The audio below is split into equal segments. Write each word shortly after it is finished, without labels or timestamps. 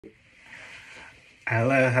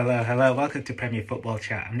Hello. Welcome to Premier Football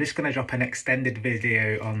Chat. I'm just going to drop an extended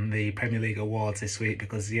video on the Premier League awards this week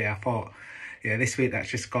because, I thought, this week that's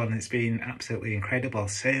just gone, it's been absolutely incredible.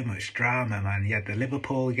 So much drama, man. You had the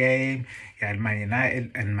Liverpool game, you had Man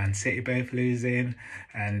United and Man City both losing,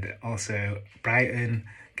 and also Brighton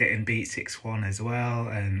getting beat 6-1 as well,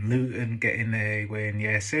 and Luton getting a win.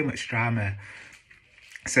 Yeah, so much drama.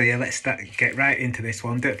 So let's get right into this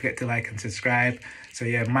one. Don't forget to like and subscribe. So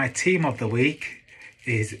my team of the week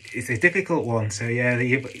is a difficult one. So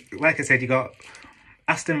like I said, you got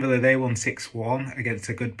Aston Villa. They won 6-1 against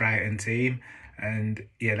a good Brighton team, and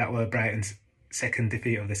that was Brighton's second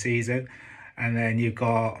defeat of the season. And then you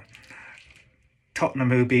got Tottenham,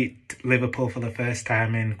 who beat Liverpool for the first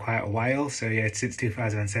time in quite a while. So since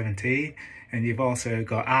 2017. And you've also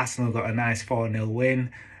got Arsenal got a nice 4-0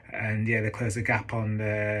 win, and they closed the gap on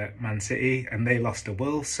the Man City, and they lost to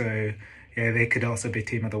Wolves. So they could also be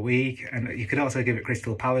team of the week. And you could also give it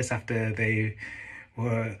Crystal Palace after they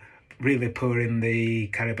were really poor in the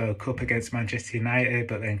Carabao Cup against Manchester United,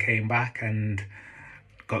 but then came back and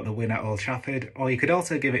got the win at Old Trafford. Or you could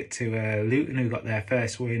also give it to Luton, who got their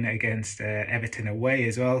first win against Everton away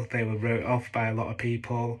as well. They were wrote off by a lot of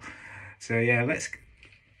people. So let's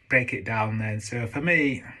break it down then. So for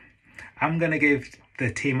me, I'm going to give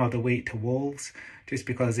the team of the week to Wolves, just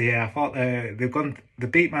because I thought they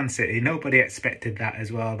beat Man City. Nobody expected that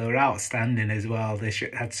as well. They were outstanding as well. They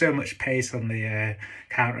had so much pace on the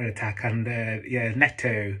counter attack, and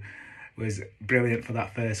Neto was brilliant for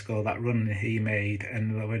that first goal, that run he made,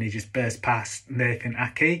 and when he just burst past Nathan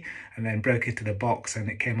Ake and then broke into the box, and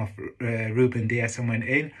it came off Ruben Dias and went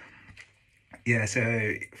in.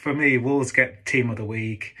 So for me, Wolves get team of the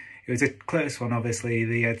week. It was a close one, obviously.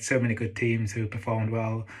 They had so many good teams who performed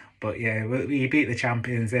well. But we beat the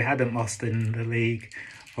champions. They hadn't lost in the league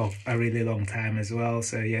for a really long time as well.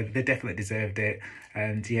 So they definitely deserved it.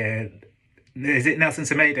 And is it Nelson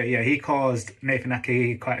Semedo? He caused Nathan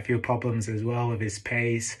Ake quite a few problems as well with his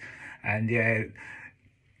pace. And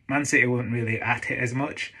Man City weren't really at it as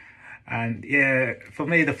much. And for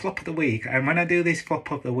me, the flop of the week, and when I do this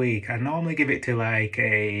flop of the week, I normally give it to like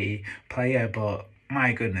a player, but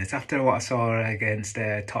my goodness, after what I saw against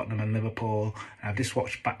Tottenham and Liverpool, I've just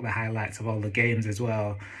watched back the highlights of all the games as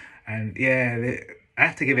well. And I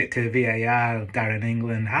have to give it to VAR, Darren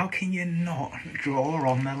England. How can you not draw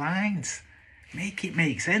on the lines? Make it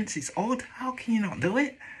make sense. It's odd. How can you not do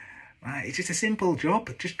it? Like, it's just a simple job.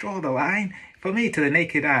 Just draw the line. For me, to the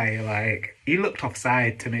naked eye, he looked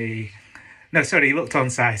offside to me. No, sorry, he looked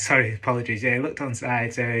onside. Sorry, apologies. He looked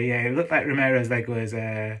onside. So, it looked like Romero's leg was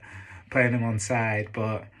playing him onside.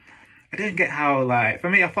 But I don't get how, for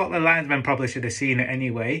me, I thought the linesman probably should have seen it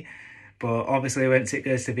anyway. But obviously, once it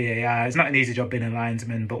goes to VAR, it's not an easy job being a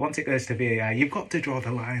linesman. But once it goes to VAR, you've got to draw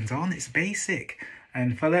the lines on. It's basic.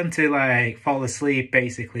 And for them to, fall asleep,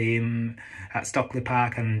 basically, at Stockley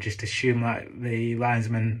Park and just assume, the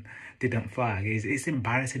linesman didn't flag, it's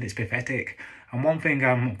embarrassing, it's pathetic. And one thing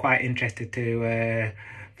I'm quite interested to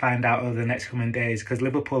find out over the next coming days, because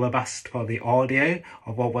Liverpool have asked for the audio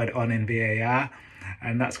of what went on in VAR,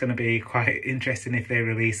 and that's going to be quite interesting if they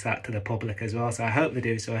release that to the public as well. So I hope they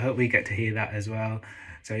do, so I hope we get to hear that as well.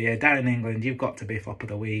 So Darren England, you've got to be flop of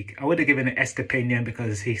the week. I would have given it Estepinian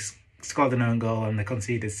because he's scored an own goal and they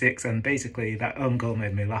conceded 6, and basically that own goal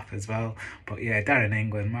made me laugh as well. But Darren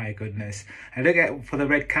England, my goodness. And look at for the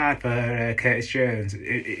red card for Curtis Jones.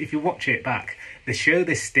 If you watch it back, they show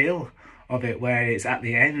this still of it where it's at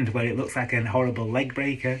the end where it looks like a horrible leg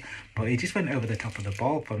breaker, but he just went over the top of the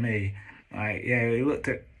ball for me. He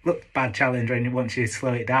looked bad challenge when once you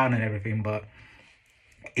slow it down and everything, but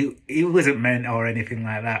it wasn't meant or anything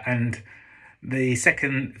like that. And the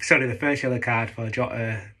first yellow card for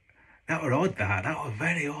Jota, that was odd. That was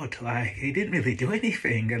very odd. He didn't really do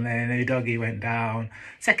anything, and then Udogie went down.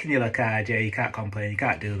 Second yellow card, you can't complain. You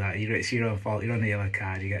can't do that. It's your own fault. You're on the yellow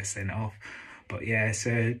card. You get sent off. But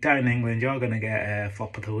so Darren England, you're going to get a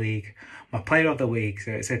flop of the week. My player of the week,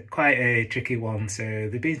 so it's quite a tricky one. So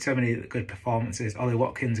there've been so many good performances. Ollie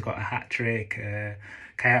Watkins got a hat-trick.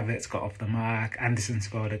 Kai Havertz got off the mark. Anderson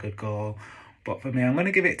scored a good goal. But for me, I'm going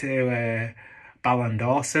to give it to Ballon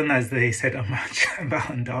Dawson, as they said on Match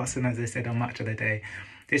of the Day,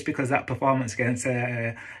 just because that performance against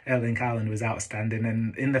Erling Haaland was outstanding.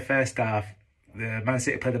 And in the first half, the Man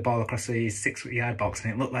City played the ball across the 6-yard box,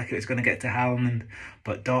 and it looked like it was going to get to Haaland,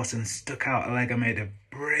 but Dawson stuck out a leg and made a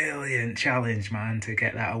brilliant challenge, man, to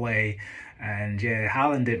get that away. And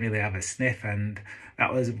Haaland didn't really have a sniff, and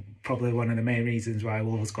that was probably one of the main reasons why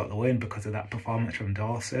Wolves got the win, because of that performance from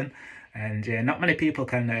Dawson. And not many people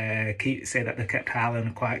can say that they kept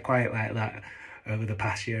Haaland quite quiet like that over the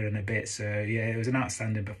past year and a bit. So yeah, it was an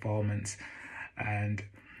outstanding performance. And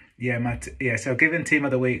yeah, so giving team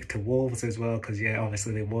of the week to Wolves as well, because yeah,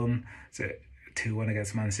 obviously they won, so 2-1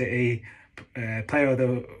 against Man City. Player of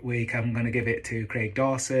the week, I'm going to give it to Craig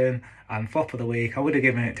Dawson. And flop of the week, I would have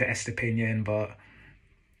given it to Estepinian, but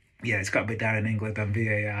yeah, it's got to be Darren England on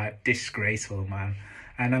VAR. Disgraceful, man.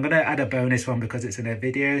 And I'm going to add a bonus one because it's in a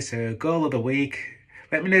video. So goal of the week.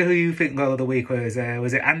 Let me know who you think goal of the week was.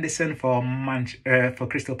 Was it Anderson for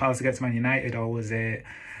Crystal Palace against Man United, or was it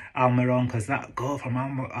Almiron? Because that goal from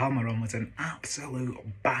Almiron was an absolute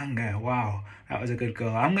banger. Wow, that was a good goal.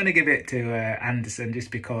 I'm going to give it to Anderson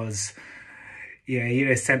just because, yeah,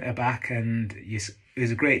 you're a centre-back and it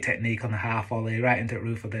was a great technique on the half volley, right into the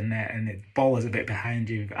roof of the net, and the ball was a bit behind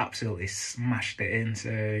you. You've absolutely smashed it in. So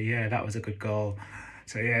yeah, that was a good goal.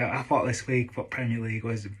 So yeah, I thought this week for Premier League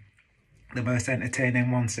was the most entertaining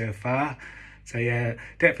one so far. So yeah,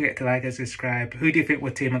 don't forget to like and subscribe. Who do you think were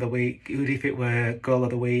team of the week? Who do you think were goal of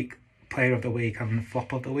the week, player of the week, and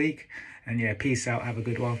flop of the week? And yeah, peace out. Have a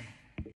good one.